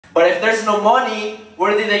But if there's no money,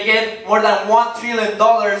 where did they get more than $1 trillion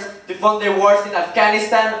to fund the wars in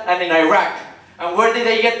Afghanistan and in Iraq? And where did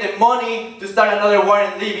they get the money to start another war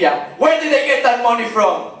in Libya? Where did they get that money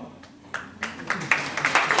from?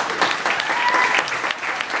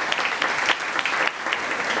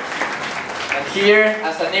 And here,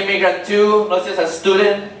 as an immigrant too, not just a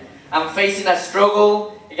student, I'm facing a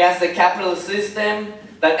struggle against the capitalist system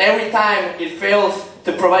that every time it fails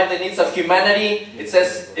to provide the needs of humanity, it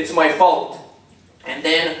says it's my fault. And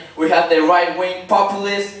then we have the right-wing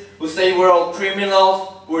populists who say we're all criminals,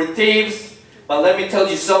 we're thieves. But let me tell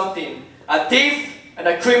you something. A thief and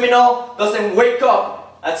a criminal doesn't wake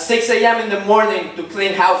up at 6 a.m. in the morning to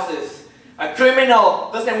clean houses. A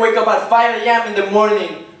criminal doesn't wake up at 5 a.m. in the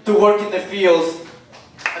morning to work in the fields.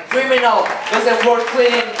 A criminal doesn't work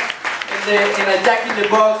cleaning in a Jack in the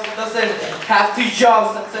Box. He doesn't have 2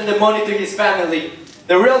 jobs and send the money to his family.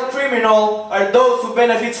 The real criminal are those who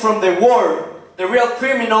benefit from the war. The real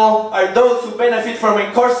criminal are those who benefit from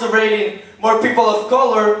incarcerating more people of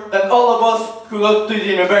color than all of us who go to the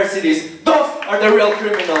universities. Those are the real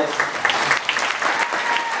criminals.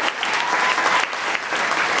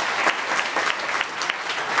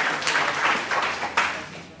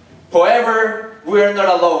 However, we are not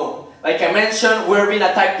alone. Like I mentioned, we're being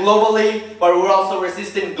attacked globally, but we're also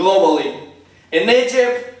resisting globally. In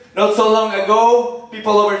Egypt, not so long ago,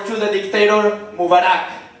 people overthrew the dictator Mubarak.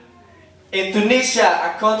 In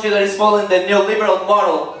Tunisia, a country that is following the neoliberal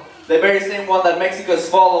model, the very same one that Mexico is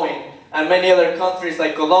following, and many other countries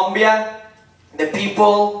like Colombia, the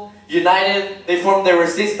people united, they formed the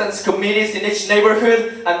resistance committees in each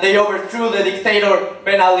neighborhood, and they overthrew the dictator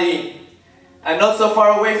Ben Ali. And not so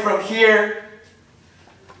far away from here,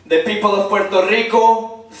 the people of Puerto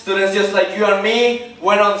Rico, students just like you and me,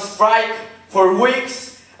 went on strike for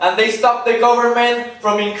weeks, and they stopped the government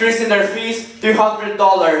from increasing their fees to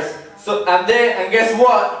 $100. And guess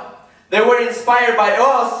what? They were inspired by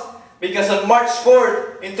us, because on March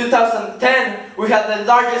 4th in 2010, we had the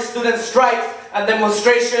largest student strikes and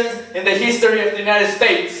demonstrations in the history of the United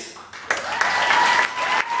States.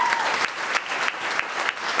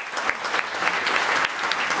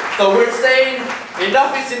 So we're saying,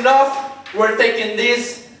 enough is enough. We're taking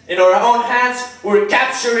this in our own hands. We're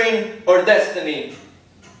capturing our destiny.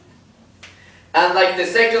 And like the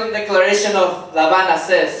second declaration of La Habana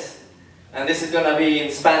says, and this is going to be in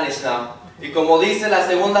Spanish now. Y como dice la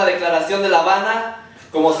segunda declaración de La Habana,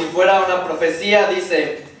 como si fuera una profecía,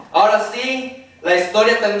 dice: ahora sí, la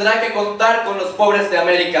historia tendrá que contar con los pobres de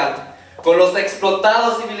América, con los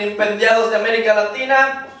explotados y vilipendiados de América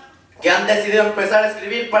Latina, que han decidido empezar a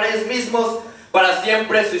escribir para ellos mismos, para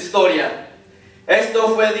siempre su historia.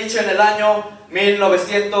 Esto fue dicho en el año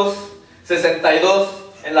 1962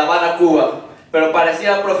 en La Habana, Cuba. Pero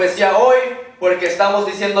parecía profecía hoy, porque estamos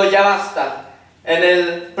diciendo ya basta. En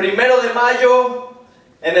el 1 de mayo,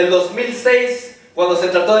 en el 2006, cuando se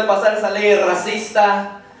trató de pasar esa ley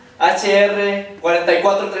racista, HR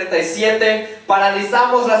 4437,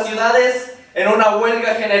 paralizamos las ciudades en una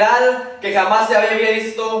huelga general que jamás se había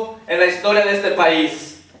visto en la historia de este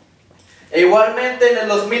país. E igualmente en el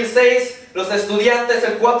 2006, los estudiantes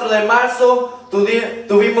el 4 de marzo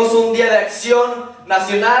tuvimos un día de acción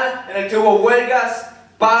nacional en el que hubo huelgas,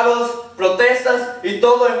 paros, protestas y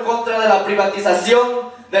todo en contra de la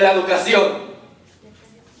privatización de la educación.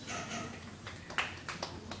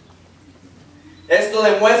 Esto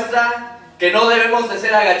demuestra que no debemos de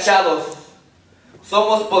ser agachados,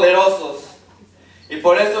 somos poderosos. Y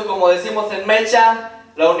por eso, como decimos en Mecha,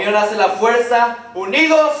 la unión hace la fuerza.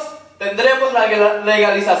 Unidos tendremos la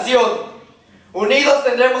legalización, unidos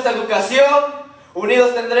tendremos educación,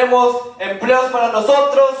 unidos tendremos empleos para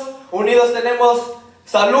nosotros, unidos tenemos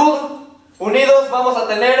salud, unidos vamos a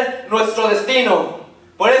tener nuestro destino.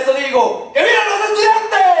 Por eso digo, ¡que vivan los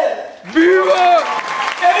estudiantes! ¡Viva!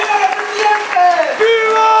 ¡Que vivan los estudiantes!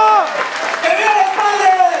 ¡Viva! ¡Que vivan los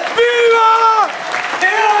padres! ¡Viva! ¡Que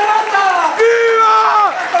viva la raza! ¡Viva!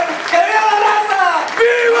 ¡Que viva la raza!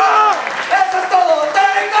 ¡Viva! ¡Eso es todo!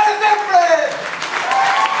 ¡Televisores siempre!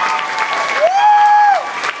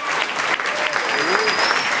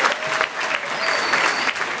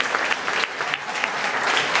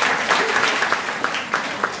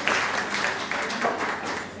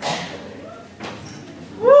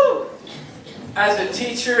 As a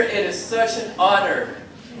teacher, it is such an honor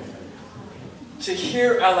to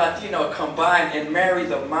hear a Latino combine and marry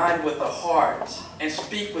the mind with the heart and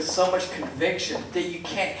speak with so much conviction that you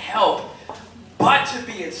can't help but to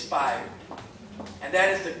be inspired. And that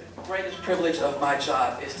is the greatest privilege of my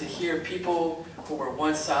job, is to hear people who were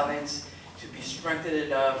once silent to be strengthened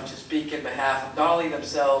enough to speak in behalf of not only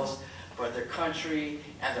themselves, for their country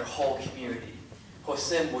and their whole community.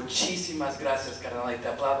 José, muchísimas gracias, carnal, y te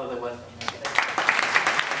aplaudo de vuelta.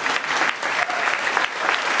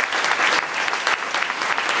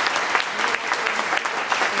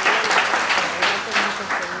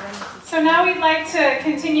 So now we'd like to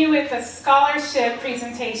continue with the scholarship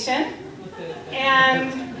presentation.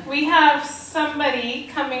 And we have somebody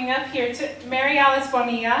coming up here, Mary Alice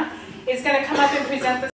Bonilla is going to come up and present the